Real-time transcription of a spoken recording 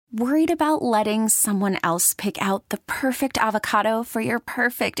Worried about letting someone else pick out the perfect avocado for your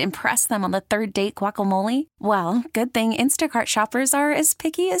perfect impress them on the third date guacamole? Well, good thing Instacart shoppers are as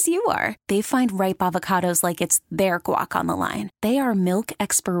picky as you are. They find ripe avocados like it's their guac on the line. They are milk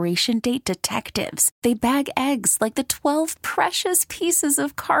expiration date detectives. They bag eggs like the 12 precious pieces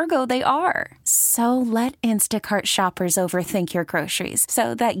of cargo they are. So let Instacart shoppers overthink your groceries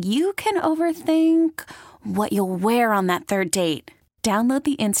so that you can overthink what you'll wear on that third date. Download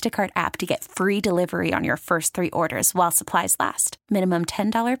the Instacart app to get free delivery on your first 3 orders while supplies last. Minimum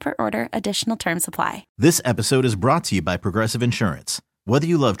 $10 per order. Additional terms apply. This episode is brought to you by Progressive Insurance. Whether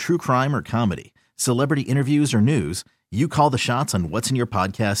you love true crime or comedy, celebrity interviews or news, you call the shots on what's in your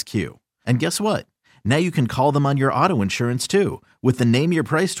podcast queue. And guess what? Now you can call them on your auto insurance too with the Name Your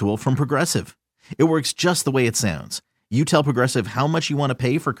Price tool from Progressive. It works just the way it sounds. You tell Progressive how much you want to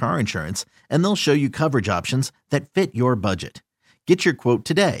pay for car insurance, and they'll show you coverage options that fit your budget. Get your quote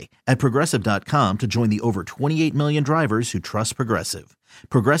today at Progressive.com to join the over 28 million drivers who trust Progressive.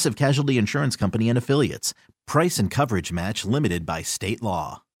 Progressive Casualty Insurance Company and Affiliates. Price and coverage match limited by state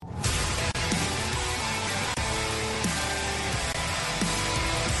law.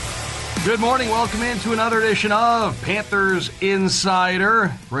 Good morning. Welcome into another edition of Panthers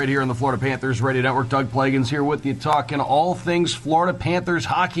Insider, right here on the Florida Panthers Radio Network. Doug Plagans here with you, talking all things Florida Panthers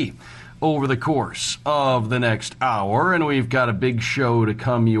hockey over the course of the next hour. And we've got a big show to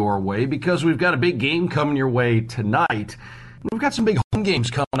come your way because we've got a big game coming your way tonight. We've got some big home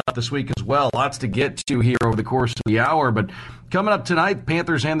games coming up this week as well. Lots to get to here over the course of the hour. But coming up tonight,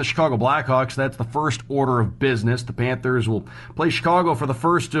 Panthers and the Chicago Blackhawks. That's the first order of business. The Panthers will play Chicago for the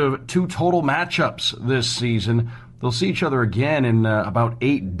first of 2 total matchups this season. They'll see each other again in about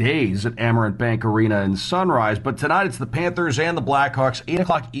 8 days at Amerant Bank Arena in Sunrise. But tonight it's the Panthers and the Blackhawks, 8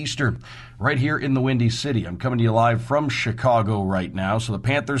 o'clock Eastern, right here in the Windy City. I'm coming to you live from Chicago right now. So the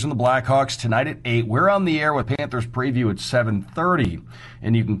Panthers and the Blackhawks tonight at 8. We're on the air with Panthers Preview at 7:30.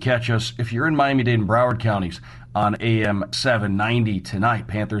 And you can catch us if you're in Miami-Dade and Broward counties on AM 790 tonight.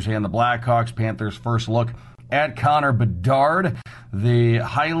 Panthers and the Blackhawks. Panthers first look at Connor Bedard, the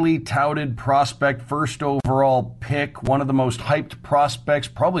highly touted prospect, first overall pick, one of the most hyped prospects,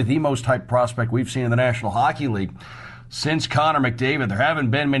 probably the most hyped prospect we've seen in the National Hockey League since Connor McDavid. There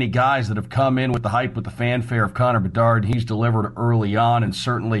haven't been many guys that have come in with the hype, with the fanfare of Connor Bedard. He's delivered early on and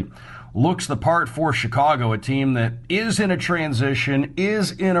certainly looks the part for Chicago, a team that is in a transition,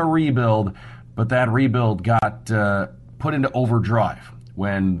 is in a rebuild, but that rebuild got put into overdrive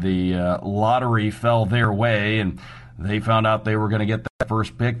when the lottery fell their way and they found out they were going to get that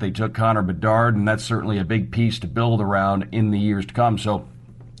first pick. They took Connor Bedard, and that's certainly a big piece to build around in the years to come. So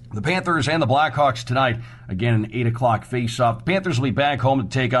the Panthers and the Blackhawks tonight, again, an 8 o'clock face-off. The Panthers will be back home to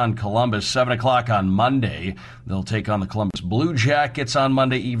take on Columbus, 7 o'clock on Monday. They'll take on the Columbus Blue Jackets on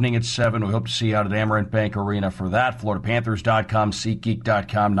Monday evening at 7. We hope to see you out at Amerant Bank Arena for that. FloridaPanthers.com,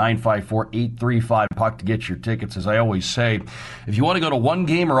 SeatGeek.com, 954-835-PUCK to get your tickets. As I always say, if you want to go to one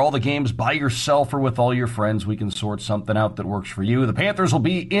game or all the games by yourself or with all your friends, we can sort something out that works for you. The Panthers will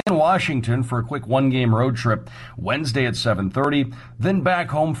be in Washington for a quick one-game road trip Wednesday at 7:30, then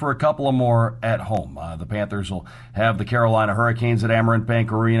back home for a couple of more at home. The Panthers will have the Carolina Hurricanes at Amerant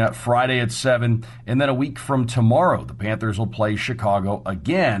Bank Arena Friday at 7, and then a week from tomorrow, the Panthers will play Chicago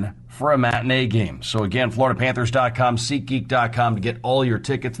again for a matinee game. So again, FloridaPanthers.com, SeatGeek.com to get all your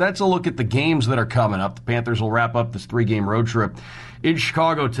tickets. That's a look at the games that are coming up. The Panthers will wrap up this 3-game road trip in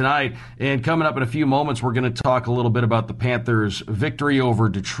Chicago tonight. And coming up in a few moments, we're going to talk a little bit about the Panthers' victory over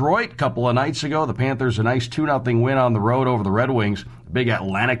Detroit a couple of nights ago. The Panthers, a nice 2-0 win on the road over the Red Wings. Big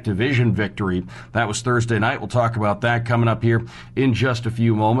Atlantic Division victory. That was Thursday night. We'll talk about that coming up here in just a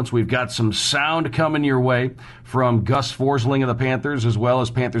few moments. We've got some sound coming your way from Gus Forsling of the Panthers, as well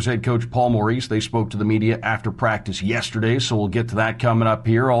as Panthers head coach Paul Maurice. They spoke to the media after practice yesterday, so we'll get to that coming up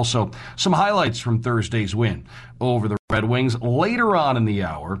here. Also, some highlights from Thursday's win over the Red Wings. Later on in the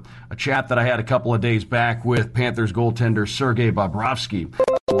hour, a chat that I had a couple of days back with Panthers goaltender Sergei Bobrovsky.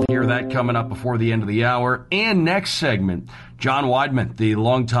 We'll hear that coming up before the end of the hour. And next segment, John Wiedeman, the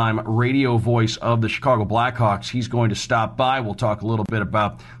longtime radio voice of the Chicago Blackhawks, he's going to stop by. We'll talk a little bit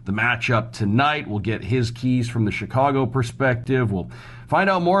about the matchup tonight. We'll get his keys from the Chicago perspective. We'll find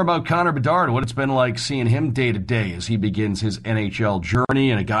out more about Connor Bedard, what it's been like seeing him day to day as he begins his NHL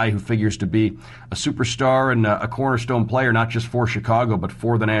journey, and a guy who figures to be a superstar and a cornerstone player, not just for Chicago, but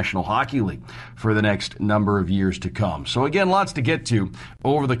for the National Hockey League for the next number of years to come. So again, lots to get to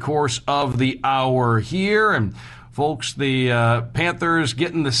over the course of the hour here. And folks, the Panthers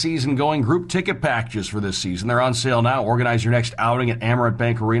getting the season going. Group ticket packages for this season, they're on sale now. Organize your next outing at Amerant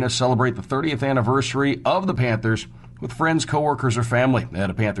Bank Arena. Celebrate the 30th anniversary of the Panthers with friends, coworkers, or family at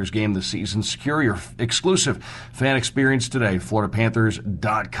a Panthers game this season. Secure your exclusive fan experience today.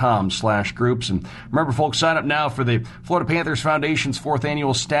 FloridaPanthers.com/groups. And remember, folks, sign up now for the Florida Panthers Foundation's 4th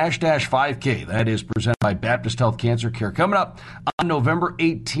annual Stash Dash 5K. That is presented by Baptist Health Cancer Care. Coming up on November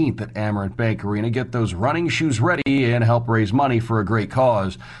 18th at Amerant Bank Arena. Get those running shoes ready and help raise money for a great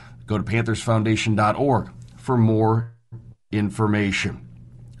cause. Go to PanthersFoundation.org for more information.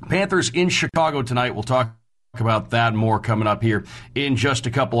 Panthers in Chicago tonight. We'll talk about that more coming up here in just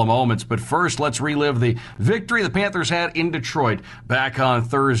a couple of moments. But first, let's relive the victory the Panthers had in Detroit back on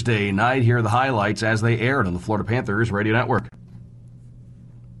Thursday night. Here are the highlights as they aired on the Florida Panthers Radio Network.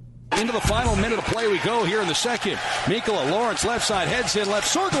 Into the final minute of play we go here in the second. Mikkola, Lawrence, left side, heads in, left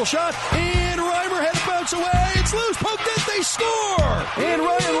circle shot, and Reimer head bounce away. It's loose, poked it, they score! And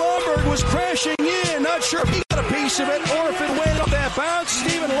Ryan Lomberg was crashing in. Not sure if he got a piece of it or if it went off that bounce.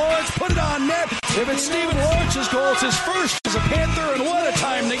 Stephen Lawrence put it on net. If it's Stephen Lawrence's goal, it's his first as a Panther, and what a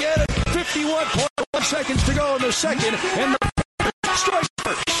time to get it. 51.1 seconds to go in the second, and the strike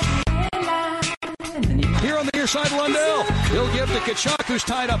first. Here on the near side, Lundell. He'll give to Tkachuk, who's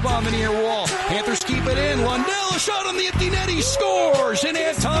tied up on the near wall. Panthers keep it in. Lundell, a shot on the empty net. He scores. And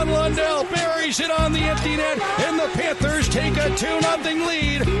Anton Lundell buries it on the empty net. And the Panthers take a 2-0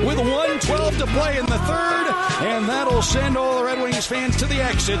 lead with 1:12 to play in the third. And that'll send all the Red Wings fans to the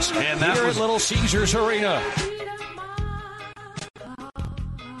exits here at Little Caesars Arena.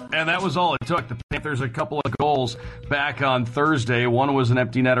 And that was all it took. The Panthers a couple of goals back on Thursday. One was an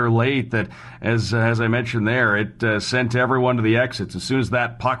empty netter late that, as I mentioned there, it sent everyone to the exits. As soon as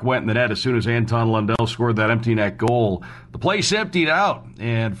that puck went in the net, as soon as Anton Lundell scored that empty net goal, the place emptied out.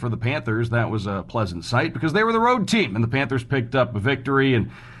 And for the Panthers, that was a pleasant sight because they were the road team, and the Panthers picked up a victory.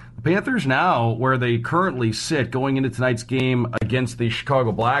 And the Panthers now, where they currently sit going into tonight's game against the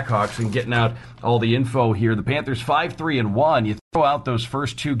Chicago Blackhawks and getting out all the info here, the Panthers 5-3-1. You throw out those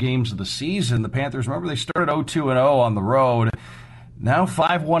first 2 games of the season, the Panthers, remember, they started 0-2-0 on the road. Now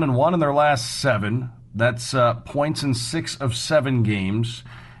 5-1-1 in their last 7. That's points in 6 of 7 games.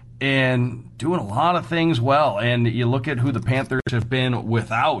 And doing a lot of things well. And you look at who the Panthers have been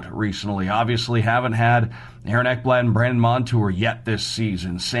without recently. Obviously haven't had Aaron Ekblad and Brandon Montour yet this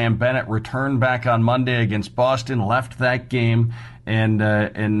season. Sam Bennett returned back on Monday against Boston, left that game, and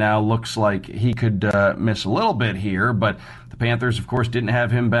now looks like he could miss a little bit here. But the Panthers, of course, didn't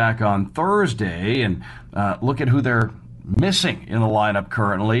have him back on Thursday. And look at who they're missing in the lineup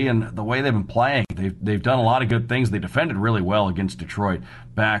currently and the way they've been playing. They've done a lot of good things. They defended really well against Detroit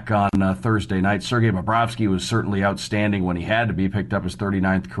back on Thursday night. Sergei Bobrovsky was certainly outstanding when he had to be. Picked up his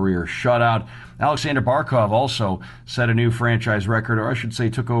 39th career shutout. Alexander Barkov also set a new franchise record, or I should say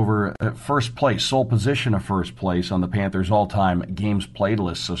took over first place, sole position of first place on the Panthers' all-time games played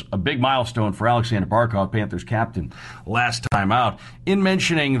list. So a big milestone for Alexander Barkov, Panthers captain, last time out. In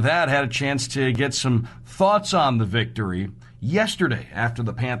mentioning that, had a chance to get some thoughts on the victory yesterday after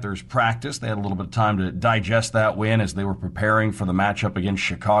the Panthers practice. They had a little bit of time to digest that win as they were preparing for the matchup against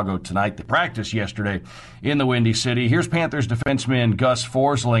Chicago tonight. They practiced yesterday in the Windy City. Here's Panthers defenseman Gus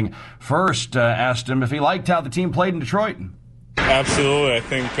Forsling. First, asked him if he liked how the team played in Detroit. Absolutely. I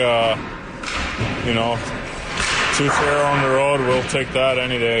think, 2-0 on the road, we'll take that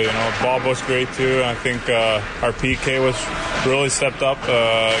any day. Bob was great too. I think our PK was really stepped up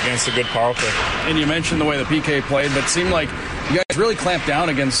against a good power play. And you mentioned the way the PK played, but it seemed like you guys really clamped down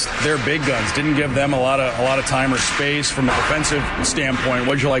against their big guns. Didn't give them a lot of time or space from a defensive standpoint.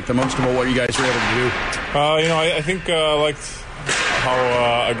 What did you like the most about what you guys were able to do? I think I liked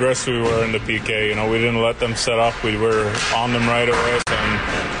how aggressive we were in the PK. We didn't let them set up. We were on them right away, and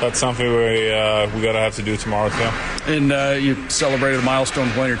that's something we got to have to do tomorrow too. And you celebrated a milestone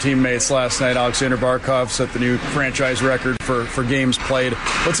with one of your teammates last night. Alexander Barkov set the new franchise record for games played.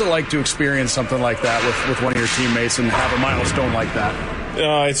 What's it like to experience something like that with one of your teammates and have a milestone like that?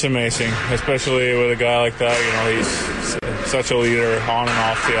 It's amazing, especially with a guy like that. He's such a leader on and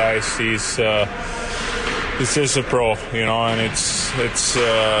off the ice. He's just a pro, and it's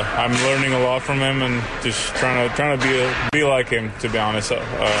I'm learning a lot from him and just trying to be like him, to be honest,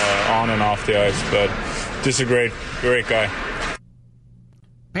 on and off the ice. But just a great guy.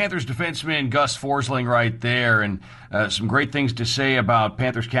 Panthers defenseman Gus Forsling right there, and some great things to say about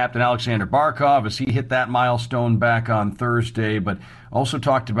Panthers captain Alexander Barkov as he hit that milestone back on Thursday, but also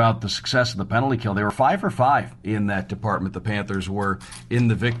talked about the success of the penalty kill. They were 5 for 5 in that department. The Panthers were in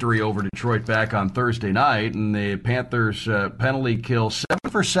the victory over Detroit back on Thursday night, and the Panthers penalty kill 7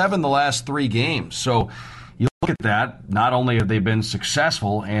 for 7 the last 3 games. So you look at that, not only have they been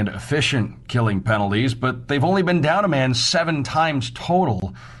successful and efficient killing penalties, but they've only been down a man 7 times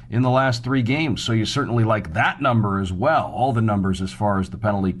total in the last 3 games. So you certainly like that number as well. All the numbers as far as the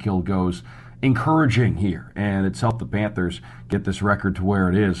penalty kill goes, encouraging here. And it's helped the Panthers get this record to where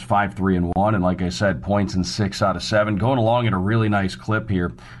it is, 5-3-1. And like I said, points in 6 out of 7. Going along at a really nice clip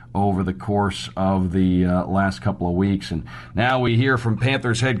here over the course of the last couple of weeks. And now we hear from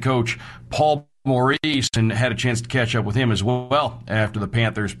Panthers head coach Paul Maurice, and had a chance to catch up with him as well after the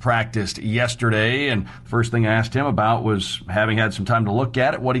Panthers practiced yesterday. And first thing I asked him about was, having had some time to look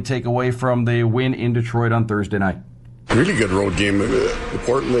at it, what he'd take away from the win in Detroit on Thursday night. Really good road game.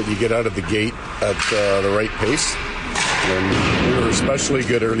 Important that you get out of the gate at the right pace. And we were especially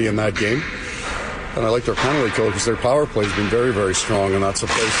good early in that game. And I liked our penalty kill because their power play has been very, very strong, and that's a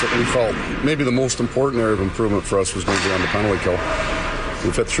place that we felt maybe the most important area of improvement for us was going to be on the penalty kill.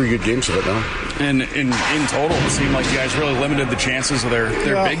 We've had 3 good games of it now. And in total, it seemed like you guys really limited the chances of their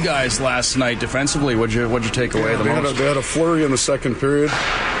big guys last night defensively. What'd you take away the most? They had a flurry in the second period.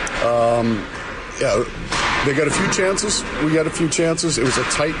 They got a few chances. We got a few chances. It was a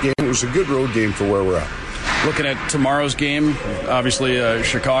tight game. It was a good road game for where we're at. Looking at tomorrow's game, obviously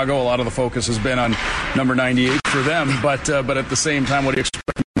Chicago, a lot of the focus has been on number 98 for them. But at the same time, what do you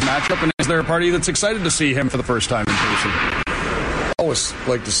expect from the matchup? And is there a party that's excited to see him for the first time in person? Always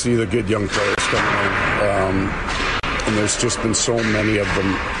like to see the good young players coming in. And there's just been so many of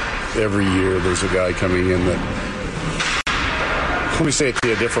them every year. There's a guy coming in that, let me say it to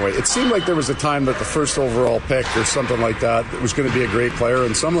you a different way. It seemed like there was a time that the first overall pick or something like that was going to be a great player,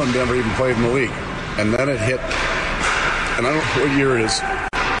 and some of them never even played in the league. And then it hit, and I don't know what year it is.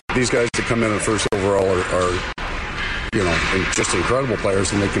 These guys that come in at first overall are just incredible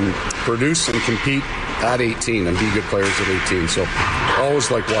players, and they can produce and compete at 18 and be good players at 18. So I always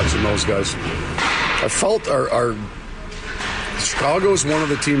like watching those guys. I felt our Chicago is one of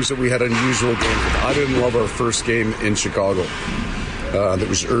the teams that we had unusual games with. I didn't love our first game in Chicago. That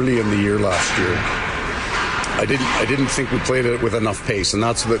was early in the year last year. I didn't think we played it with enough pace, and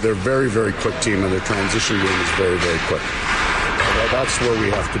that's that they're a very, very quick team, and their transition game is very, very quick. That's where we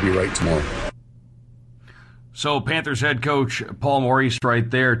have to be right tomorrow. So Panthers head coach Paul Maurice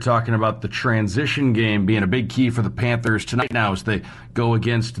right there talking about the transition game being a big key for the Panthers tonight now as they go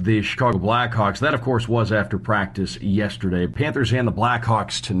against the Chicago Blackhawks. That, of course, was after practice yesterday. Panthers and the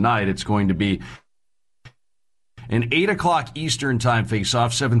Blackhawks tonight. It's going to be an 8 o'clock Eastern time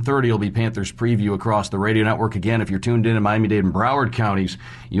face-off. 7:30 will be Panthers preview across the radio network. Again, if you're tuned in Miami-Dade and Broward counties,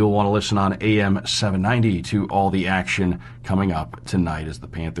 you'll want to listen on AM 790 to all the action coming up tonight as the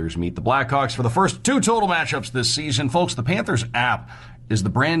Panthers meet the Blackhawks for the first 2 total matchups this season. Folks, the Panthers app is the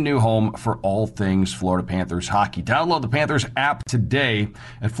brand new home for all things Florida Panthers hockey. Download the Panthers app today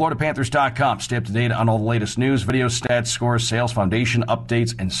at floridapanthers.com. Stay up to date on all the latest news, videos, stats, scores, sales, foundation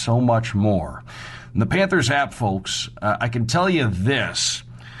updates, and so much more. The Panthers app, folks, I can tell you this.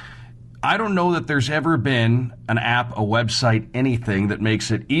 I don't know that there's ever been an app, a website, anything that makes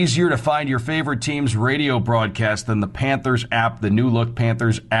it easier to find your favorite team's radio broadcast than the Panthers app, the new look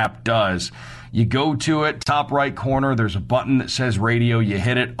Panthers app does. You go to it, top right corner, there's a button that says radio. You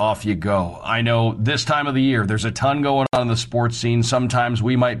hit it, off you go. I know this time of the year, there's a ton going on in the sports scene. Sometimes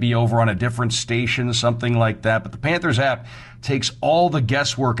we might be over on a different station, something like that. But the Panthers app takes all the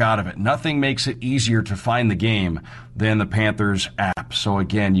guesswork out of it. Nothing makes it easier to find the game than the Panthers app. So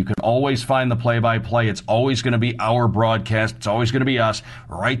again, you can always find the play-by-play. It's always going to be our broadcast. It's always going to be us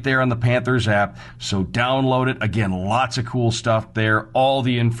right there on the Panthers app. So download it. Again, lots of cool stuff there. All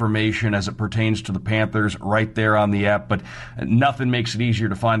the information as it pertains to the Panthers right there on the app. But nothing makes it easier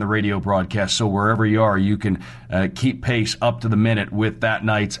to find the radio broadcast. So wherever you are, you can keep pace up to the minute with that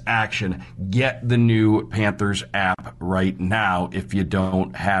night's action. Get the new Panthers app right now if you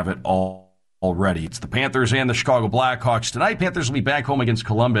don't have it already. It's the Panthers and the Chicago Blackhawks tonight. Panthers will be back home against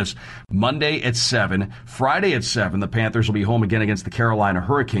Columbus Monday at 7. Friday at 7, the Panthers will be home again against the Carolina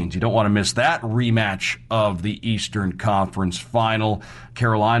Hurricanes. You don't want to miss that rematch of the Eastern Conference Final.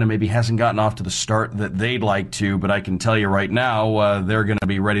 Carolina maybe hasn't gotten off to the start that they'd like to, but I can tell you right now, they're going to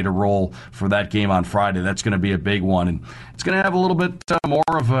be ready to roll for that game on Friday. That's going to be a big one, and it's going to have a little bit more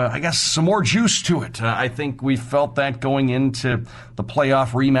of some more juice to it. I think we felt that going into the playoff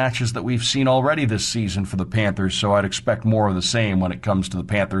rematches that we've seen already this season for the Panthers, so I'd expect more of the same when it comes to the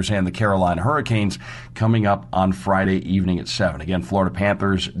Panthers and the Carolina Hurricanes coming up on Friday evening at 7. Again,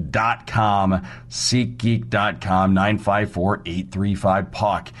 FloridaPanthers.com, SeatGeek.com, 954-835-PUCK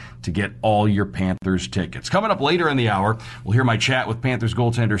to get all your Panthers tickets. Coming up later in the hour, we'll hear my chat with Panthers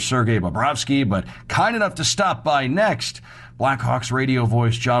goaltender Sergei Bobrovsky, but kind enough to stop by next, Blackhawks radio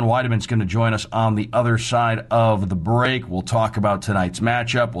voice John Wiedeman is going to join us on the other side of the break. We'll talk about tonight's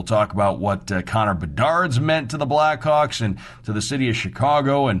matchup. We'll talk about what Connor Bedard's meant to the Blackhawks and to the city of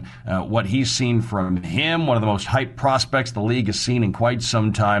Chicago and what he's seen from him, one of the most hyped prospects the league has seen in quite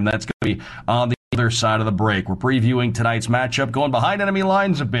some time. That's going to be on the other side of the break. We're previewing tonight's matchup, going behind enemy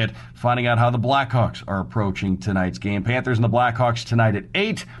lines a bit, finding out how the Blackhawks are approaching tonight's game. Panthers and the Blackhawks tonight at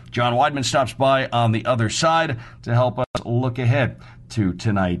 8. John Wiedeman stops by on the other side to help us look ahead to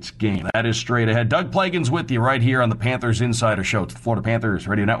tonight's game. That is straight ahead. Doug Plagens with you right here on the Panthers Insider Show. It's the Florida Panthers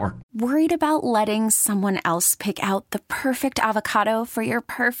Radio Network. Worried about letting someone else pick out the perfect avocado for your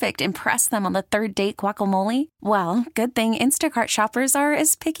perfect impress them on the third date guacamole? Well, good thing Instacart shoppers are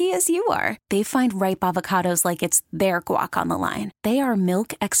as picky as you are. They find ripe avocados like it's their guac on the line. They are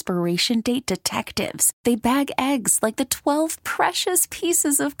milk expiration date detectives. They bag eggs like the 12 precious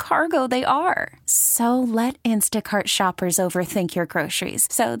pieces of cargo they are. So let Instacart shoppers overthink your groceries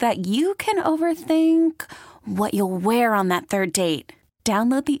so that you can overthink what you'll wear on that third date.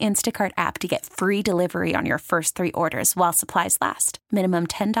 Download the Instacart app to get free delivery on your first 3 orders while supplies last. Minimum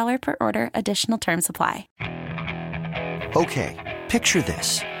 $10 per order. Additional terms apply. Okay, picture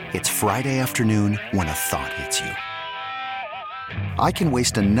this. It's Friday afternoon when a thought hits you. I can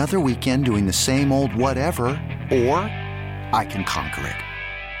waste another weekend doing the same old whatever, or I can conquer it.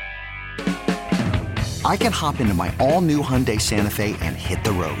 I can hop into my all-new Hyundai Santa Fe and hit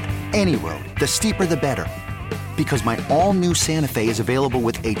the road. Any road. The steeper, the better. Because my all-new Santa Fe is available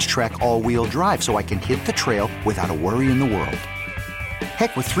with H-Track all-wheel drive, so I can hit the trail without a worry in the world.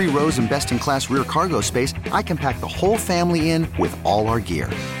 Heck, with 3 rows and best-in-class rear cargo space, I can pack the whole family in with all our gear.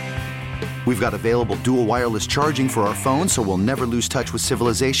 We've got available dual wireless charging for our phones, so we'll never lose touch with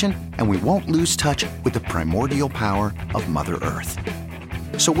civilization, and we won't lose touch with the primordial power of Mother Earth.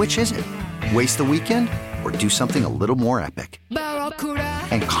 So which is it? Waste the weekend or do something a little more epic?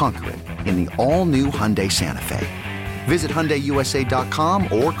 And conquer it in the all-new Hyundai Santa Fe. Visit HyundaiUSA.com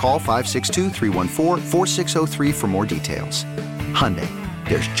or call 562-314-4603 for more details. Hyundai,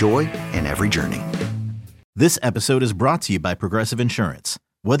 there's joy in every journey. This episode is brought to you by Progressive Insurance.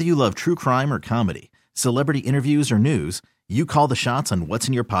 Whether you love true crime or comedy, celebrity interviews or news, you call the shots on what's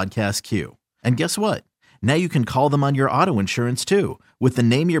in your podcast queue. And guess what? Now you can call them on your auto insurance too with the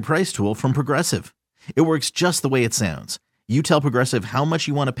Name Your Price tool from Progressive. It works just the way it sounds. You tell Progressive how much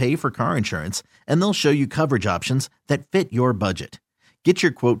you want to pay for car insurance, and they'll show you coverage options that fit your budget. Get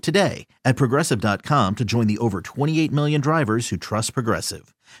your quote today at Progressive.com to join the over 28 million drivers who trust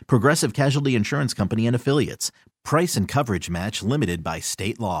Progressive. Progressive Casualty Insurance Company and Affiliates. Price and coverage match limited by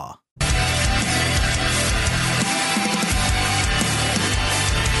state law.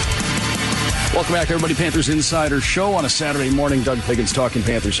 Welcome back, everybody. Panthers Insider Show on a Saturday morning. Doug Plagens talking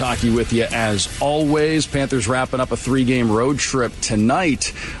Panthers hockey with you as always. Panthers wrapping up a 3-game road trip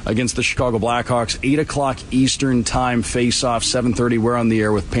tonight against the Chicago Blackhawks. 8 o'clock Eastern time face-off, 7:30. We're on the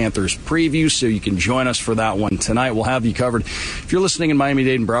air with Panthers preview, so you can join us for that one tonight. We'll have you covered. If you're listening in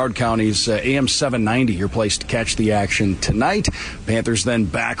Miami-Dade and Broward counties, AM 790, your place to catch the action tonight. Panthers then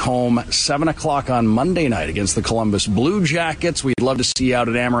back home 7 o'clock on Monday night against the Columbus Blue Jackets. We'd love to see you out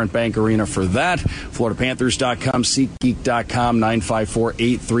at Amerant Bank Arena for that. FloridaPanthers.com, SeatGeek.com,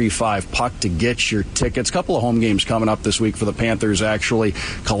 954-835-PUCK to get your tickets. Couple of home games coming up this week for the Panthers, actually.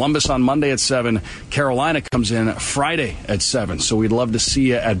 Columbus on Monday at 7. Carolina comes in Friday at 7. So we'd love to see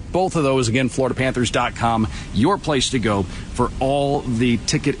you at both of those. Again, FloridaPanthers.com, your place to go for all the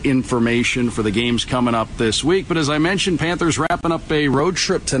ticket information for the games coming up this week. But as I mentioned, Panthers wrapping up a road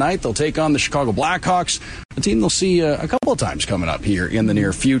trip tonight. They'll take on the Chicago Blackhawks, a team they'll see a couple of times coming up here in the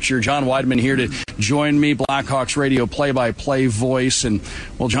near future. John Wiedeman here to join me, Blackhawks radio play-by-play voice. And,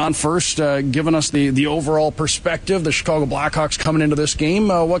 well, John, first, giving us the overall perspective, the Chicago Blackhawks coming into this game.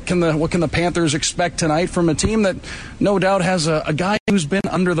 What can the Panthers expect tonight from a team that no doubt has a guy who's been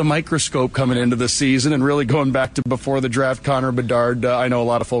under the microscope coming into the season and really going back to before the draft, Connor Bedard? I know a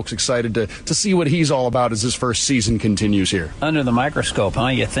lot of folks excited to see what he's all about as his first season continues here. Under the microscope, huh,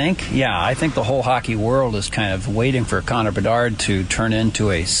 you think? Yeah, I think the whole hockey world is kind of waiting for Connor Bedard to turn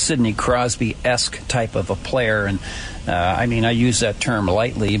into a Sidney Crosby-esque type of a player. And I mean, I use that term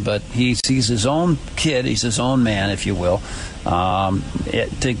lightly, but he's his own kid. He's his own man, if you will.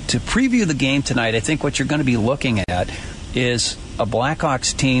 To preview the game tonight, I think what you're going to be looking at is a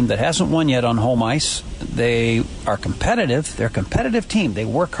Blackhawks team that hasn't won yet on home ice. They are competitive. They're a competitive team. They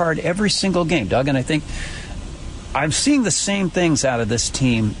work hard every single game, Doug, and I think I'm seeing the same things out of this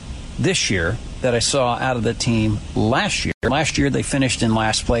team this year that I saw out of the team last year. Last year, they finished in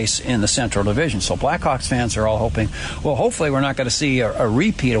last place in the Central Division. So Blackhawks fans are all hoping, well, hopefully we're not going to see a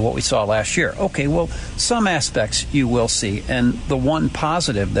repeat of what we saw last year. Okay, well, some aspects you will see. And the one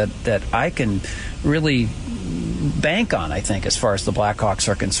positive that I can really bank on, I think, as far as the Blackhawks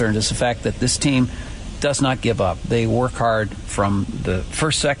are concerned, is the fact that this team does not give up. They work hard from the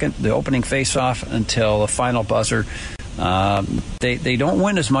first second, the opening faceoff, until the final buzzer. They don't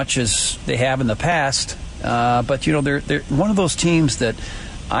win as much as they have in the past, but you know they're one of those teams that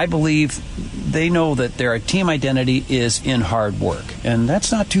I believe they know that their team identity is in hard work, and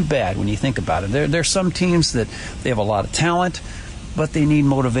that's not too bad when you think about it. There's some teams that they have a lot of talent, but they need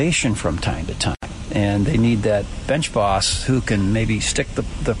motivation from time to time. And they need that bench boss who can maybe stick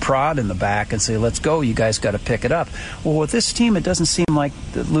the prod in the back and say, let's go, you guys got to pick it up. Well, with this team, it doesn't seem like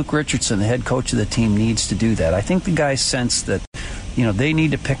Luke Richardson, the head coach of the team, needs to do that. I think the guys sense that, you know, they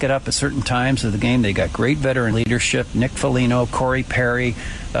need to pick it up at certain times of the game. They got great veteran leadership, Nick Foligno, Corey Perry,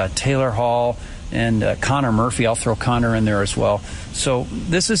 Taylor Hall, and Connor Murphy. I'll throw Connor in there as well. So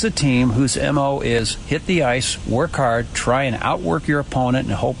this is a team whose MO is hit the ice, work hard, try and outwork your opponent,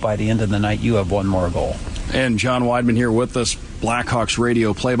 and hope by the end of the night you have one more goal. And John Wiedeman here with us, Blackhawks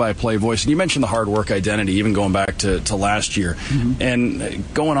radio play-by-play voice. And you mentioned the hard work identity, even going back to last year. Mm-hmm.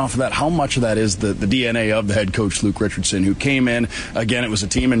 And going off of that, how much of that is the DNA of the head coach, Luke Richardson, who came in, again, it was a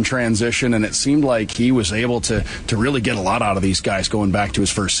team in transition, and it seemed like he was able to really get a lot out of these guys going back to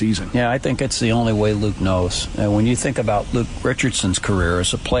his first season. Yeah, I think it's the only way Luke knows. When you think about Luke Richardson's career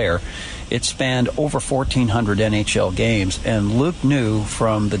as a player, it spanned over 1,400 NHL games, and Luke knew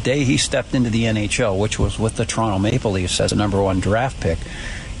from the day he stepped into the NHL, which was with the Toronto Maple Leafs as a number 1 draft pick,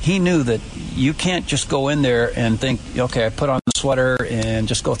 he knew that you can't just go in there and think, okay, I put on the sweater and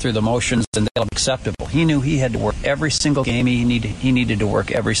just go through the motions and they'll be acceptable. He knew he had to work every single game. He needed to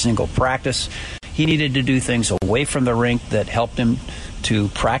work every single practice. He needed to do things away from the rink that helped him to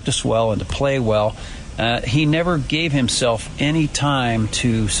practice well and to play well. He never gave himself any time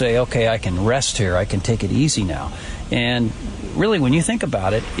to say, okay, I can rest here, I can take it easy now. And really, when you think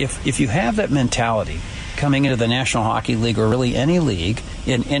about it, if you have that mentality coming into the National Hockey League, or really any league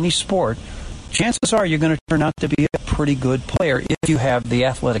in any sport, chances are you're going to turn out to be a pretty good player if you have the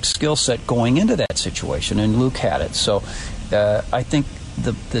athletic skill set going into that situation, and Luke had it. So I think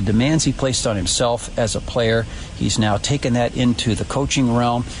the demands he placed on himself as a player, he's now taken that into the coaching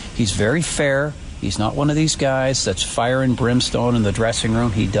realm. He's very fair. He's not one of these guys that's fire and brimstone in the dressing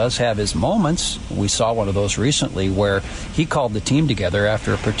room. He does have his moments. We saw one of those recently where he called the team together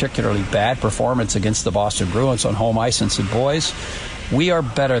after a particularly bad performance against the Boston Bruins on home ice and said, boys, we are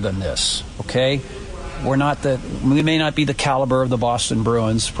better than this, okay? We may not be the caliber of the Boston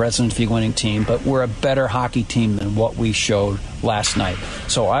Bruins, presidency winning team, but we're a better hockey team than what we showed last night.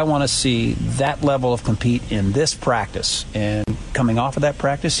 So I want to see that level of compete in this practice. And coming off of that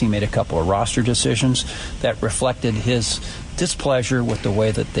practice, he made a couple of roster decisions that reflected his displeasure with the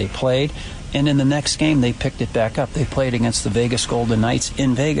way that they played. And in the next game, they picked it back up. They played against the Vegas Golden Knights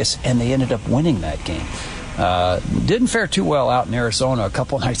in Vegas, and they ended up winning that game. Didn't fare too well out in Arizona a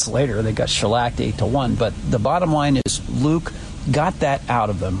couple nights later. They got shellacked 8-1. But the bottom line is Luke got that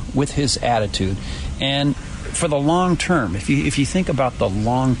out of them with his attitude. And for the long term, if you think about the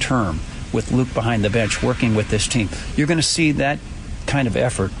long term with Luke behind the bench working with this team, you're going to see that kind of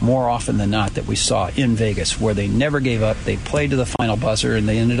effort more often than not that we saw in Vegas, where they never gave up. They played to the final buzzer, and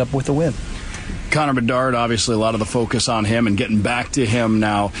they ended up with a win. Connor Bedard, obviously a lot of the focus on him and getting back to him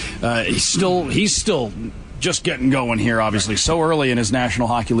now. He's still just getting going here, obviously, so early in his National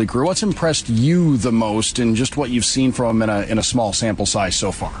Hockey League career. What's impressed you the most in just what you've seen from him in a small sample size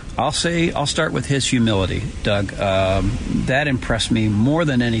so far? I'll start with his humility, Doug. That impressed me more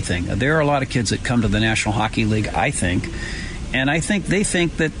than anything. There are a lot of kids that come to the National Hockey League, I think, and I think they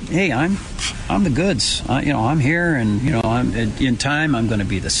think that, hey, I'm the goods. I'm here, and I'm in time. I'm going to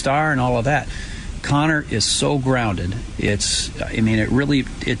be the star and all of that. Connor is so grounded. It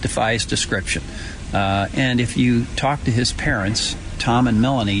defies description. And if you talk to his parents, Tom and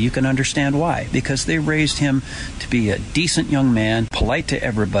Melanie, you can understand why. Because they raised him to be a decent young man, polite to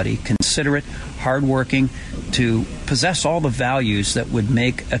everybody, considerate, hardworking, to possess all the values that would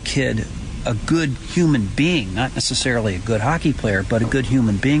make a kid a good human being, not necessarily a good hockey player, but a good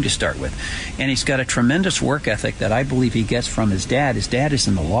human being to start with. And he's got a tremendous work ethic that I believe he gets from his dad. His dad is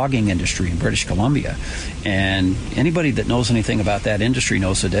in the logging industry in British Columbia. And anybody that knows anything about that industry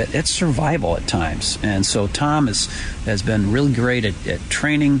knows that it's survival at times. And so Tom has been really great at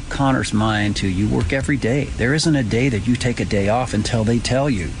training Connor's mind to, you work every day. There isn't a day that you take a day off until they tell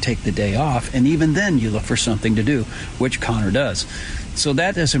you take the day off. And even then you look for something to do, which Connor does. So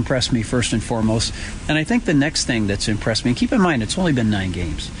that has impressed me first and foremost. And I think the next thing that's impressed me, and keep in mind it's only been 9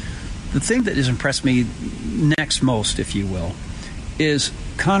 games, the thing that has impressed me next most, if you will, is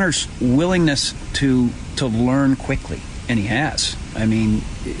Connor's willingness to learn quickly. And he has. I mean,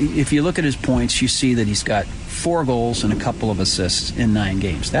 if you look at his points, you see that he's got 4 goals and a couple of assists in 9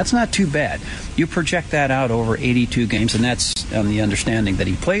 games. That's not too bad. You project that out over 82 games, and that's on the understanding that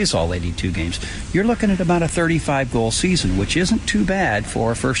he plays all 82 games. You're looking at about a 35-goal season, which isn't too bad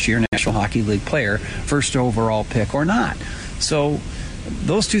for a first-year National Hockey League player, first overall pick or not. So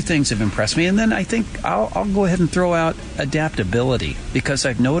those 2 things have impressed me. And then I think I'll go ahead and throw out adaptability, because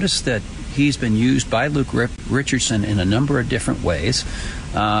I've noticed that he's been used by Luke Richardson in a number of different ways.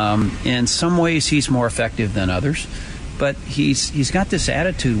 In some ways, he's more effective than others. But he's got this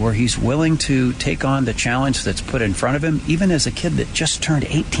attitude where he's willing to take on the challenge that's put in front of him, even as a kid that just turned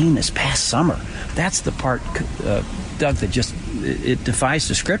 18 this past summer. That's the part, Doug, that just it defies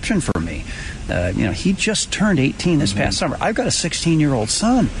description for me. He just turned 18 this past summer. I've got a 16-year-old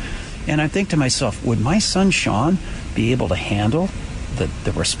son, and I think to myself, would my son Sean be able to handle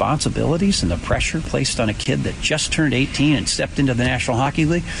the responsibilities and the pressure placed on a kid that just turned 18 and stepped into the National Hockey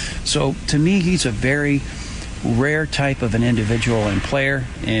League? So to me, he's a very rare type of an individual and player,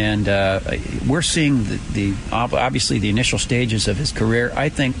 and we're seeing obviously the initial stages of his career. I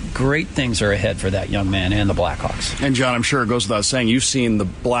think great things are ahead for that young man and the Blackhawks. And John, I'm sure it goes without saying, you've seen the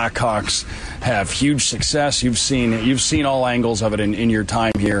Blackhawks have huge success. You've seen all angles of it in your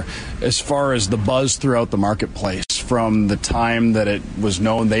time here. As far as the buzz throughout the marketplace, from the time that it was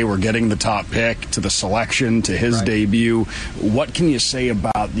known they were getting the top pick to the selection to his debut, what can you say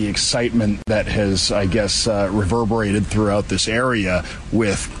about the excitement that has, I guess, reverberated throughout this area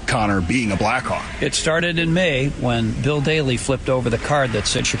with Connor being a Blackhawk? It started in May when Bill Daly flipped over the card that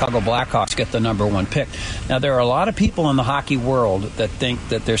said Chicago Blackhawks get the number 1 pick. Now, there are a lot of people in the hockey world that think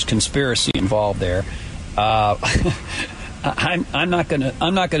that there's conspiracy involved there. I'm not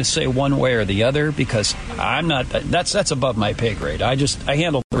gonna say one way or the other, because I'm not. That's above my pay grade. I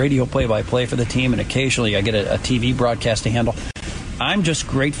handle radio play-by-play for the team, and occasionally I get a TV broadcast to handle. I'm just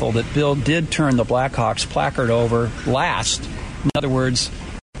grateful that Bill did turn the Blackhawks placard over last. In other words,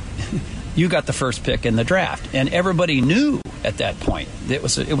 you got the first pick in the draft, and everybody knew at that point it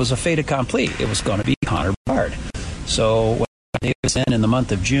was a fait accompli. It was going to be Connor Bedard. So when Davis in the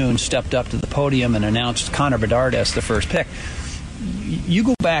month of June stepped up to the podium and announced Connor Bedard as the first pick, you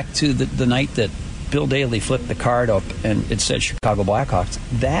go back to the night that Bill Daly flipped the card up and it said Chicago Blackhawks.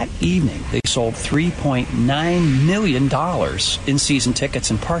 That evening, they sold $3.9 million in season tickets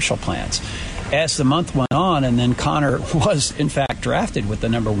and partial plans. As the month went on, and then Connor was, in fact, drafted with the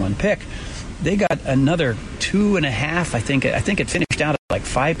number 1 pick, they got another 2.5. I think it finished out at like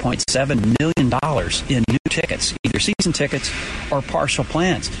 $5.7 million in new tickets, either season tickets or partial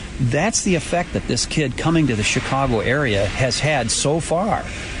plans. That's the effect that this kid coming to the Chicago area has had so far.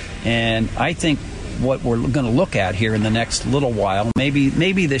 And I think what we're going to look at here in the next little while,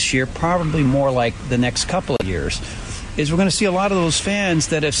 maybe this year, probably more like the next couple of years, is we're going to see a lot of those fans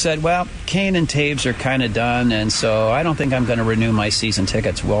that have said, well, Kane and Taves are kind of done, and so I don't think I'm going to renew my season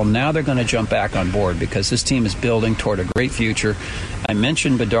tickets. Well, now they're going to jump back on board because this team is building toward a great future. I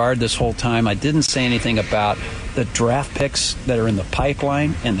mentioned Bedard this whole time. I didn't say anything about the draft picks that are in the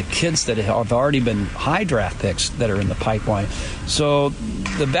pipeline and the kids that have already been high draft picks that are in the pipeline. So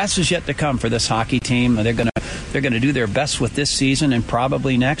the best is yet to come for this hockey team. They're going to do their best with this season and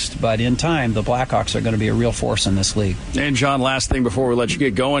probably next, but in time, the Blackhawks are going to be a real force in this league. And John, last thing before we let you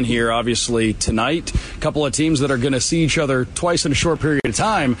get going here, obviously tonight, a couple of teams that are going to see each other twice in a short period of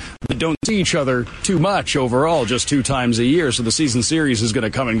time, but don't see each other too much overall, just 2 times a year. So the season series is going to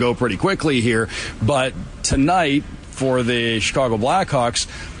come and go pretty quickly here. But tonight, for the Chicago Blackhawks,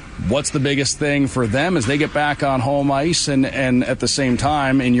 what's the biggest thing for them as they get back on home ice? And at the same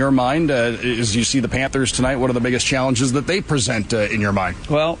time, in your mind, as you see the Panthers tonight, what are the biggest challenges that they present in your mind?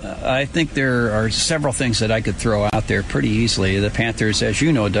 Well, I think there are several things that I could throw out there pretty easily. The Panthers, as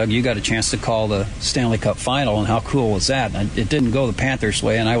you know, Doug, you got a chance to call the Stanley Cup final, and how cool was that? It didn't go the Panthers'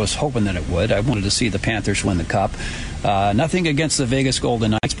 way, and I was hoping that it would. I wanted to see the Panthers win the Cup. Nothing against the Vegas Golden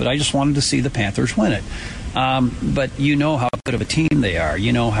Knights, but I just wanted to see the Panthers win it. But you know how good of a team they are.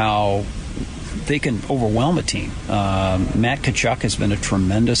 You know how they can overwhelm a team. Matt Tkachuk has been a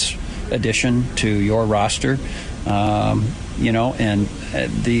tremendous addition to your roster.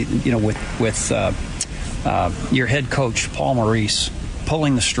 With your head coach Paul Maurice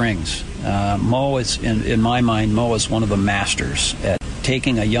pulling the strings. Mo is, in my mind, Mo is one of the masters at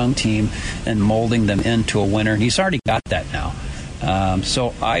taking a young team and molding them into a winner, and he's already got that now.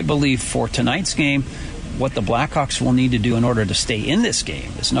 So I believe for tonight's game, what the Blackhawks will need to do in order to stay in this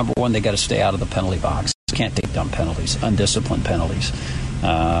game is, number one, they got to stay out of the penalty box. Can't take dumb penalties, undisciplined penalties.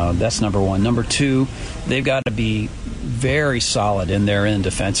 That's number one. Number two, they've got to be very solid in their end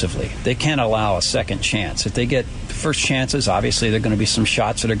defensively. They can't allow a second chance. If they get first chances, obviously there are going to be some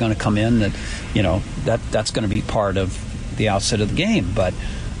shots that are going to come in that's going to be part of the outset of the game. But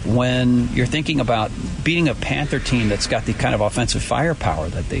when you're thinking about beating a Panther team that's got the kind of offensive firepower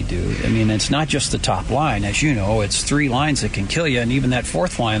that they do, I mean, it's not just the top line. As you know, it's three lines that can kill you, and even that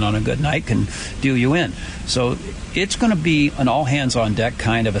fourth line on a good night can do you in. So it's going to be an all-hands-on-deck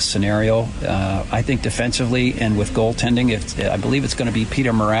kind of a scenario. I think defensively and with goaltending, I believe it's going to be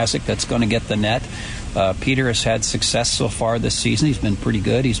Peter Mrazek that's going to get the net. Peter has had success so far this season. He's been pretty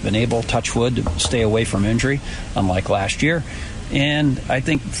good. He's been able, touch wood, to stay away from injury, unlike last year. And I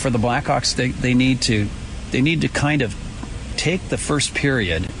think for the Blackhawks, they need to kind of take the first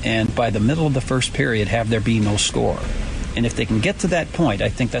period, and by the middle of the first period, have there be no score. And if they can get to that point, I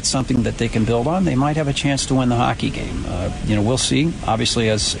think that's something that they can build on. They might have a chance to win the hockey game. We'll see. Obviously,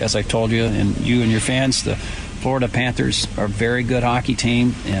 as I told you, and you and your fans, the Florida Panthers are a very good hockey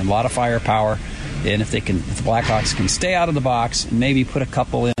team and a lot of firepower. And if the Blackhawks can stay out of the box and maybe put a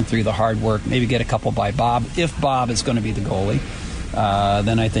couple in through the hard work, maybe get a couple by Bob, if Bob is going to be the goalie,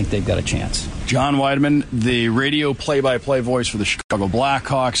 then I think they've got a chance. John Wiedeman, the radio play-by-play voice for the Chicago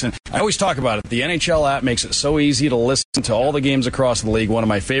Blackhawks. And I always talk about it. The NHL app makes it so easy to listen to all the games across the league. One of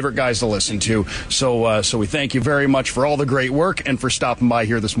my favorite guys to listen to. So we thank you very much for all the great work and for stopping by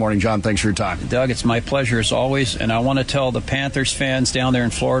here this morning. John, thanks for your time. Doug, it's my pleasure as always. And I want to tell the Panthers fans down there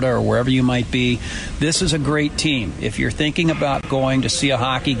in Florida or wherever you might be, this is a great team. If you're thinking about going to see a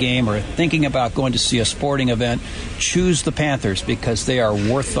hockey game or thinking about going to see a sporting event, choose the Panthers because they are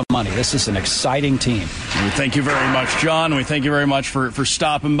worth the money. This is an exciting team. We thank you very much, John. We thank you very much for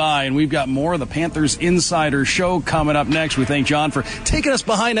stopping by. And we've got more of the Panthers Insider Show coming up next. We thank John for taking us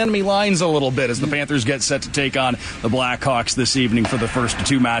behind enemy lines a little bit as the Panthers get set to take on the Blackhawks this evening for the first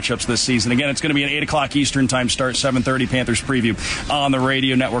two matchups this season. Again, it's going to be an 8 o'clock Eastern time start, 7:30 Panthers preview on the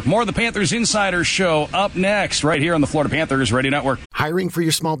radio network. More of the Panthers Insider Show up next right here on the Florida Panthers Radio Network. Hiring for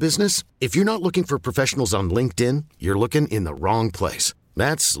your small business? If you're not looking for professionals on LinkedIn, you're looking in the wrong place.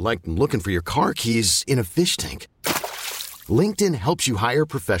 That's like looking for your car keys in a fish tank. LinkedIn helps you hire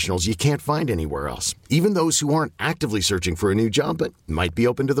professionals you can't find anywhere else, even those who aren't actively searching for a new job but might be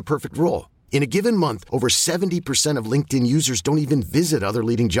open to the perfect role. In a given month, over 70% of LinkedIn users don't even visit other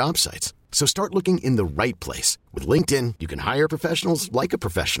leading job sites. So start looking in the right place. With LinkedIn, you can hire professionals like a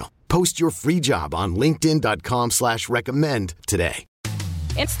professional. Post your free job on linkedin.com/recommend today.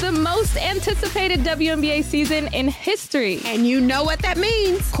 It's the most anticipated WNBA season in history. And you know what that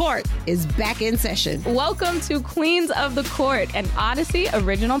means. Court is back in session. Welcome to Queens of the Court, an Odyssey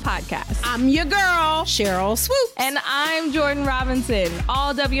original podcast. I'm your girl, Cheryl Swoops. And I'm Jordan Robinson.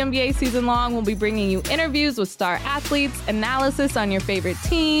 All WNBA season long, we'll be bringing you interviews with star athletes, analysis on your favorite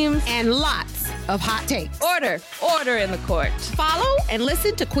teams, and lots of hot takes. Order in the court. Follow and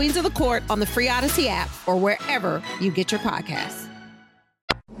listen to Queens of the Court on the free Odyssey app or wherever you get your podcasts.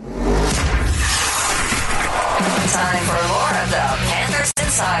 Time for more of the Panthers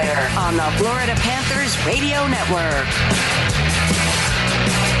Insider on the Florida Panthers Radio Network.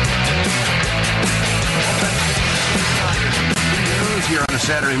 News here on a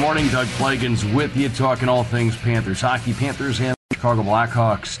Saturday morning. Doug Plagens with you, talking all things Panthers hockey. Panthers and Chicago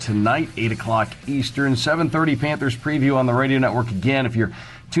Blackhawks tonight, 8 o'clock Eastern, 7:30 Panthers preview on the radio network. Again, if you're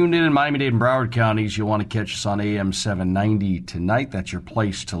tuned in Miami-Dade and Broward counties, you'll want to catch us on AM 790 tonight. That's your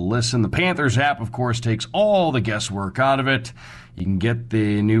place to listen. The Panthers app, of course, takes all the guesswork out of it. You can get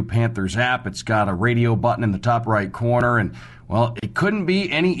the new Panthers app. It's got a radio button in the top right corner, and well, it couldn't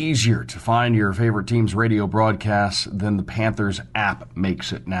be any easier to find your favorite team's radio broadcasts than the Panthers app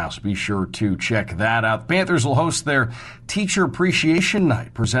makes it now. So be sure to check that out. The Panthers will host their Teacher Appreciation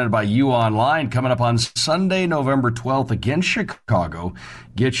Night presented by You Online coming up on Sunday, November 12th against Chicago.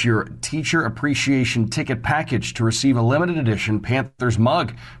 Get your Teacher Appreciation ticket package to receive a limited edition Panthers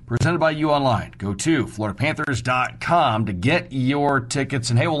mug presented by You Online. Go to FloridaPanthers.com to get your tickets.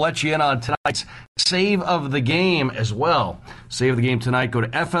 And hey, we'll let you in on tonight's Save of the Game as well. Save the Game tonight. Go to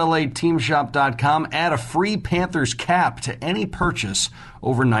FLATeamShop.com. Add a free Panthers cap to any purchase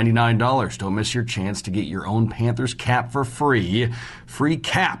over $99. Don't miss your chance to get your own Panthers cap for free. Free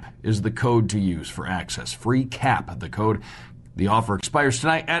cap is the code to use for access. Free cap, the code. The offer expires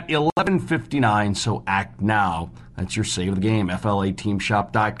tonight at 11:59, so act now. That's your save of the game,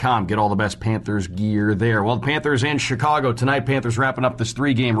 FLAteamshop.com. Get all the best Panthers gear there. Well, the Panthers in Chicago tonight. Panthers wrapping up this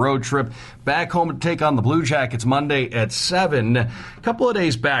 3-game road trip. Back home to take on the Blue Jackets Monday at 7. A couple of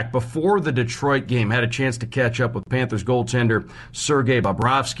days back, before the Detroit game, had a chance to catch up with Panthers goaltender Sergei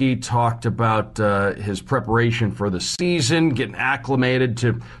Bobrovsky. Talked about his preparation for the season, getting acclimated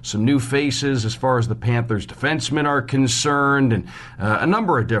to some new faces as far as the Panthers defensemen are concerned, and a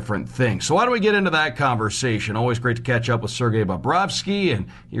number of different things. So why don't we get into that conversation? Always great to catch up with Sergei Bobrovsky, and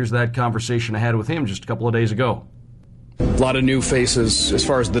here's that conversation I had with him just a couple of days ago. A lot of new faces as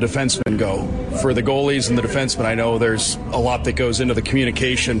far as the defensemen go. For the goalies and the defensemen, I know there's a lot that goes into the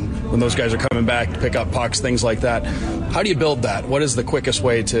communication when those guys are coming back to pick up pucks, things like that. How do you build that? What is the quickest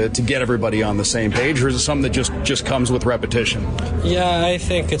way to get everybody on the same page, or is it something that just comes with repetition? Yeah, I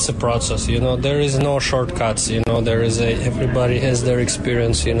think it's a process. There is no shortcuts. Everybody has their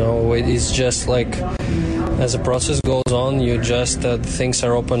experience. It's just like, as the process goes on, you just things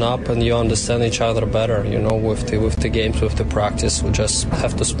are open up and you understand each other better. With the games, with the practice, we just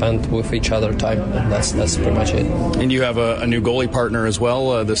have to spend with each other time, and that's pretty much it. And you have a new goalie partner as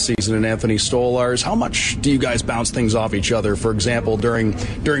well this season in Anthony Stolarz. How much do you guys bounce things off each other? For example, during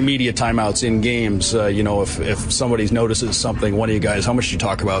media timeouts in games, if somebody notices something, one of you guys, how much do you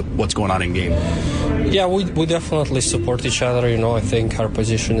talk about what's going on in game? Yeah, we definitely support each other. I think our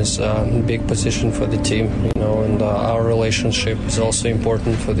position is a big position for the team. And our relationship is also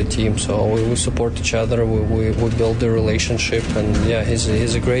important for the team. So we support each other. We build the relationship, and yeah,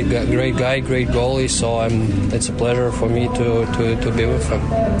 he's a great guy, great goalie. So it's a pleasure for me to be with him.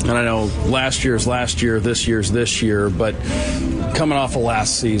 And I know last year's last year, this year's this year, but coming off of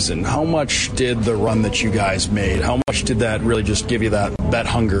last season, how much did the run that you guys made, how much did that really just give you that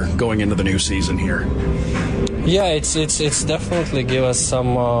hunger going into the new season here? Yeah, it's definitely give us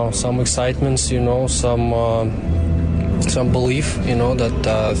some excitement, some belief,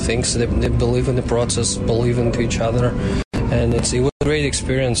 that things they believe in the process, believe into each other, and it was a great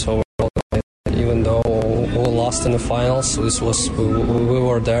experience overall. Even though we lost in the finals, we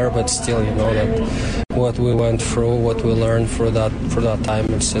were there, but still, that what we went through, what we learned for that time,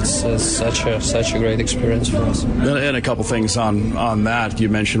 it's such a great experience for us. And a couple things on that. You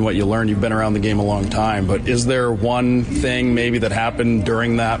mentioned what you learned. You've been around the game a long time, but is there one thing maybe that happened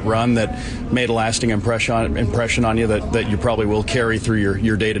during that run that made a lasting impression on you that you probably will carry through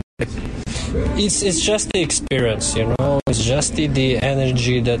your day-to-day? It's just the experience, It's just the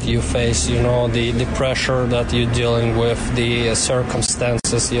energy that you face, the pressure that you're dealing with, the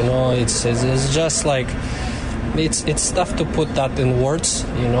circumstances, It's just like, it's tough to put that in words,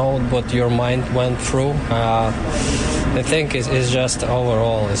 what your mind went through. I think it's just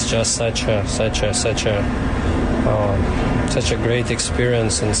overall, it's just such a great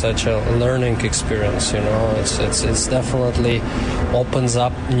experience and such a learning experience. It's definitely opens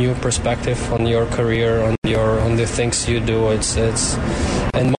up new perspective on your career, on the things you do. It's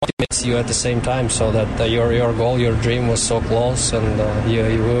and motivates you at the same time, so that your goal, your dream was so close, and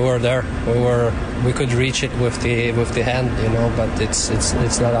we were there. We could reach it with the hand, but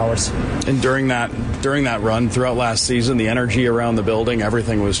it's not ours. And during that run throughout last season, the energy around the building,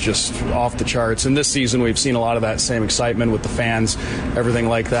 everything was just off the charts. And this season, we've seen a lot of that same excitement with the fans, everything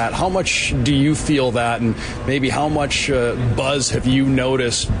like that. How much do you feel that, and maybe how much buzz have you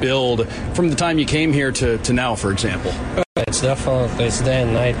noticed build from the time you came here to now, for example? It's definitely, it's day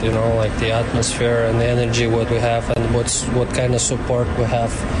and night, like the atmosphere and the energy what we have, and what kind of support we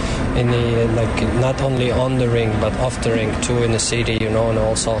have in the, not only on the ring but off the ring too, in the city, and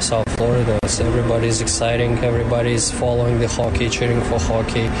also South Florida. So everybody's exciting, everybody's following the hockey, cheering for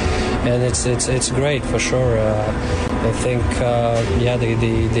hockey, and it's great for sure. I think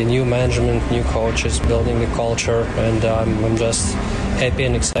the new management, new coaches building the culture, and I'm just happy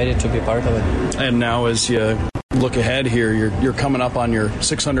and excited to be part of it. And now as you look ahead here, you're coming up on your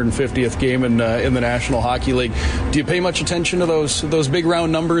 650th game in the National Hockey League. Do you pay much attention to those big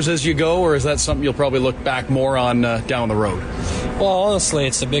round numbers as you go, or is that something you'll probably look back more on down the road? Well, honestly,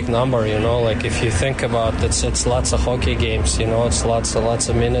 it's a big number, like if you think about it, it's lots of hockey games, it's lots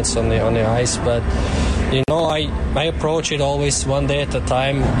of minutes on the ice, but I approach it always one day at a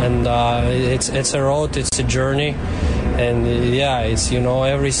time, and it's a road, it's a journey. And it's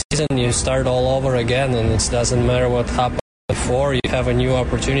every season you start all over again, and it doesn't matter what happened before, you have a new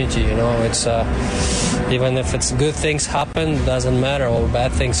opportunity. It's even if it's good things happen, doesn't matter, or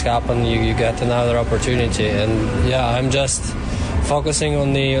bad things happen, you get another opportunity. And I'm just focusing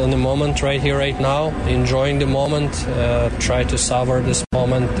on the moment right here, right now, enjoying the moment, try to savor this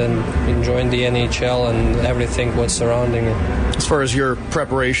moment and enjoying the NHL and everything what's surrounding it. As far as your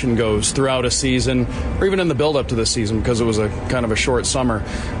preparation goes throughout a season, or even in the build-up to this season, because it was a kind of a short summer,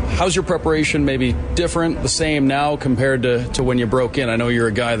 how's your preparation maybe different, the same now compared to when you broke in? I know you're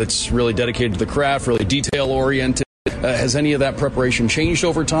a guy that's really dedicated to the craft, really detail-oriented. Has any of that preparation changed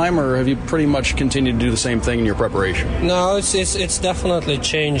over time, or have you pretty much continued to do the same thing in your preparation? No, it's definitely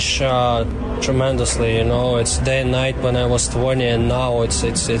changed tremendously. You know, it's day and night when I was 20, and now it's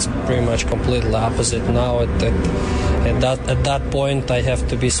pretty much completely opposite. Now at that point, I have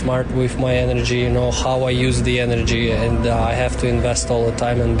to be smart with my energy. You know how I use the energy, and I have to invest all the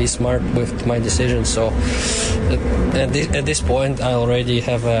time and be smart with my decisions. So at this point, I already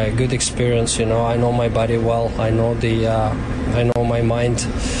have a good experience. You know, I know my body well. I know my mind.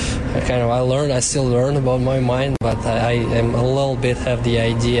 I still learn about my mind, but I am a little bit have the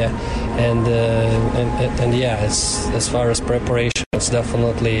idea, and yeah, as far as preparation,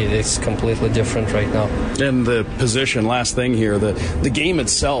 it's completely different right now. And the position, last thing here, the game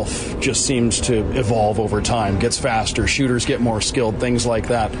itself just seems to evolve over time, gets faster, shooters get more skilled, things like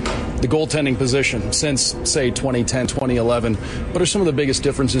that. The goaltending position since, say, 2010, 2011, what are some of the biggest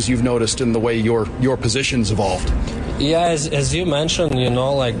differences you've noticed in the way your position's evolved? Yeah, as you mentioned, you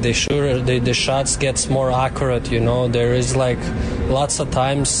know, like the shots gets more accurate. You know, there is like lots of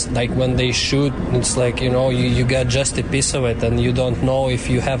times, like when they shoot, it's like, you know, you got just a piece of it, and you don't know if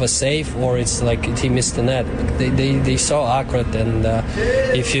you have a save or it's like he missed the net. They so accurate, and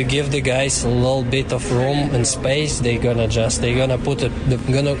if you give the guys a little bit of room and space, they're gonna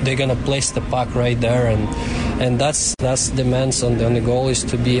place the puck right there, and that's demands on the goalies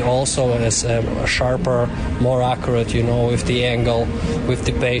to be also as sharper, more accurate. You know, with the angle, with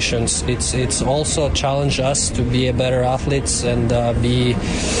the patience. It's also challenge us to be a better athletes and be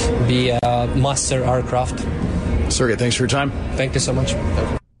master our craft. Sergei, thanks for your time. Thank you so much.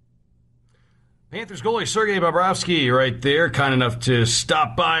 Panthers goalie Sergei Bobrovsky right there, kind enough to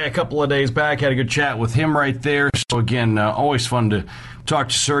stop by a couple of days back. Had a good chat with him right there. So again, always fun to talk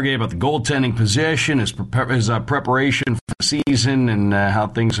to Sergei about the goaltending position, his preparation for the season, and how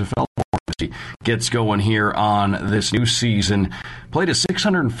things have felt as he gets going here on this new season. Played his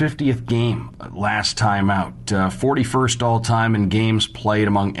 650th game last time out, 41st all-time in games played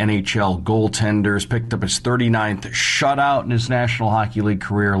among NHL goaltenders. Picked up his 39th shutout in his National Hockey League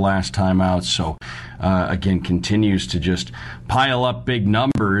career last time out. So again, continues to just pile up big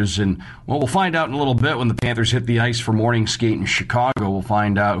numbers. And well, we'll find out in a little bit when the Panthers hit the ice for morning skate in Chicago. We'll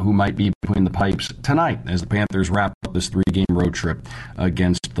find out who might be between the pipes tonight as the Panthers wrap up this 3-game road trip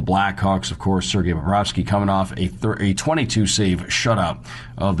against the Blackhawks. Of course, Sergei Bobrovsky coming off a 22-save shutout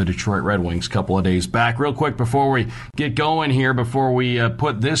of the Detroit Red Wings a couple of days back. Real quick before we get going here, before we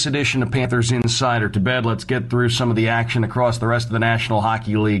put this edition of Panthers Insider to bed, let's get through some of the action across the rest of the National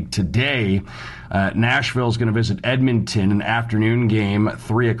Hockey League today. Nashville is going to visit Edmonton, an afternoon game,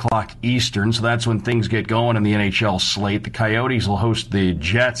 3 o'clock Eastern, so that's when things get going in the NHL slate. The Coyotes will host the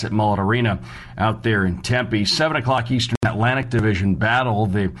Jets at Mullet Arena out there in Tempe. 7 o'clock Eastern Atlantic Division battle.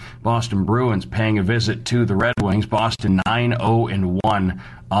 The Boston Bruins paying a visit to the Red Wings. Boston 9-0-1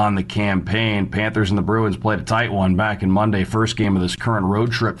 on the campaign. Panthers and the Bruins played a tight one back in Monday, first game of this current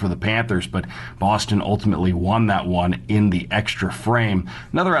road trip for the Panthers, but Boston ultimately won that one in the extra frame.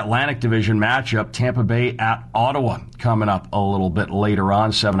 Another Atlantic Division matchup, Tampa Bay at Ottawa, coming up a little bit later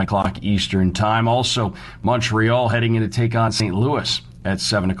on, 7 o'clock Eastern time. Also, Montreal heading in to take on St. Louis at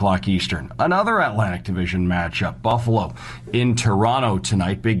 7 o'clock Eastern. Another Atlantic Division matchup, Buffalo in Toronto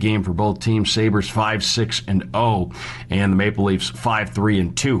tonight. Big game for both teams. Sabres 5-6-0, and the Maple Leafs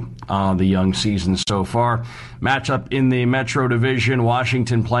 5-3-2 on the young season so far. Matchup in the Metro Division,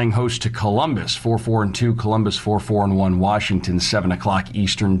 Washington playing host to Columbus, 4-4-2, Columbus 4-4-1, Washington, 7 o'clock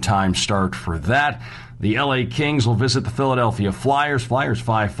Eastern time start for that. The LA Kings will visit the Philadelphia Flyers. Flyers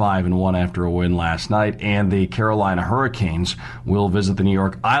 5-5-1 after a win last night. And the Carolina Hurricanes will visit the New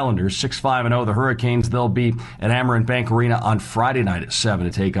York Islanders. 6-5-0. The Hurricanes, they'll be at Amerant Bank Arena on Friday night at 7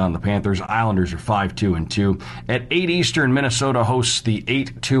 to take on the Panthers. Islanders are 5-2-2. At 8 Eastern, Minnesota hosts the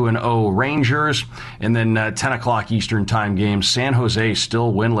 8-2-0 Rangers. And then 10 o'clock Eastern time games. San Jose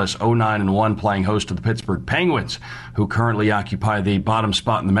still winless, 0-9-1, playing host to the Pittsburgh Penguins, who currently occupy the bottom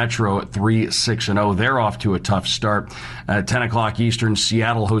spot in the Metro at 3-6-0. They're off to a tough start. 10 o'clock Eastern,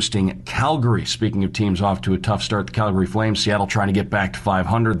 Seattle hosting Calgary. Speaking of teams off to a tough start, the Calgary Flames, Seattle trying to get back to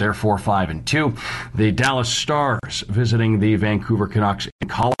 500. They're 4-5-2. The Dallas Stars visiting the Vancouver Canucks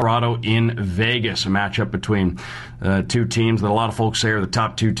Colorado in Vegas, a matchup between two teams that a lot of folks say are the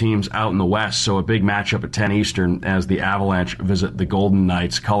top two teams out in the West. So a big matchup at 10 Eastern as the Avalanche visit the Golden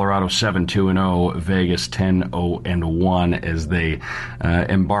Knights. Colorado 7-2-0, Vegas 10-0-1 as they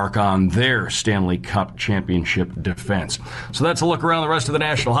embark on their Stanley Cup championship defense. So that's a look around the rest of the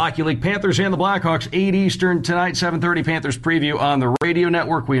National Hockey League. Panthers and the Blackhawks, 8 Eastern tonight, 7:30 Panthers preview on the radio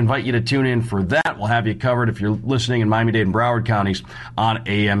network. We invite you to tune in for that. We'll have you covered if you're listening in Miami-Dade and Broward counties on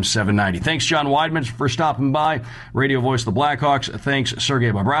AM 790. Thanks, John Wiedeman, for stopping by. Radio voice of the Blackhawks. Thanks,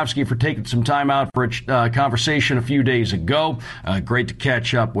 Sergei Bobrovsky, for taking some time out for a conversation a few days ago. Great to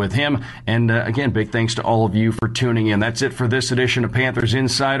catch up with him. And again, big thanks to all of you for tuning in. That's it for this edition of Panthers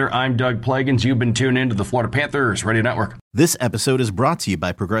Insider. I'm Doug Plagans. You've been tuned into the Florida Panthers Radio Network. This episode is brought to you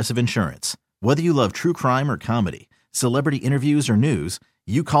by Progressive Insurance. Whether you love true crime or comedy, celebrity interviews or news,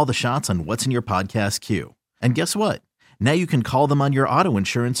 you call the shots on what's in your podcast queue. And guess what? Now you can call them on your auto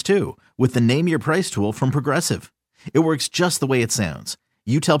insurance too with the Name Your Price tool from Progressive. It works just the way it sounds.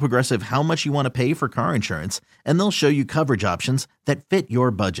 You tell Progressive how much you want to pay for car insurance, and they'll show you coverage options that fit your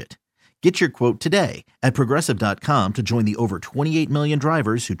budget. Get your quote today at Progressive.com to join the over 28 million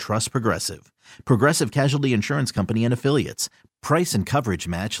drivers who trust Progressive. Progressive Casualty Insurance Company and Affiliates. Price and coverage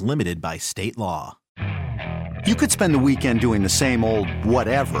match limited by state law. You could spend the weekend doing the same old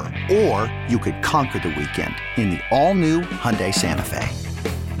whatever, or you could conquer the weekend in the all-new Hyundai Santa Fe.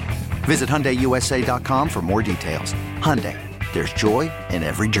 Visit HyundaiUSA.com for more details. Hyundai, there's joy in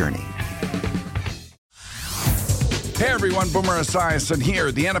every journey. Hey everyone, Boomer Esiason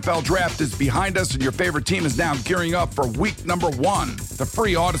here. The NFL Draft is behind us and your favorite team is now gearing up for week number 1. The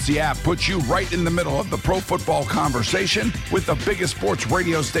free Odyssey app puts you right in the middle of the pro football conversation with the biggest sports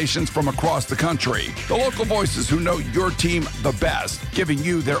radio stations from across the country. The local voices who know your team the best, giving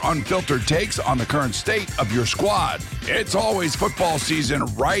you their unfiltered takes on the current state of your squad. It's always football season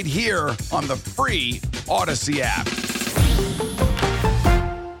right here on the free Odyssey app.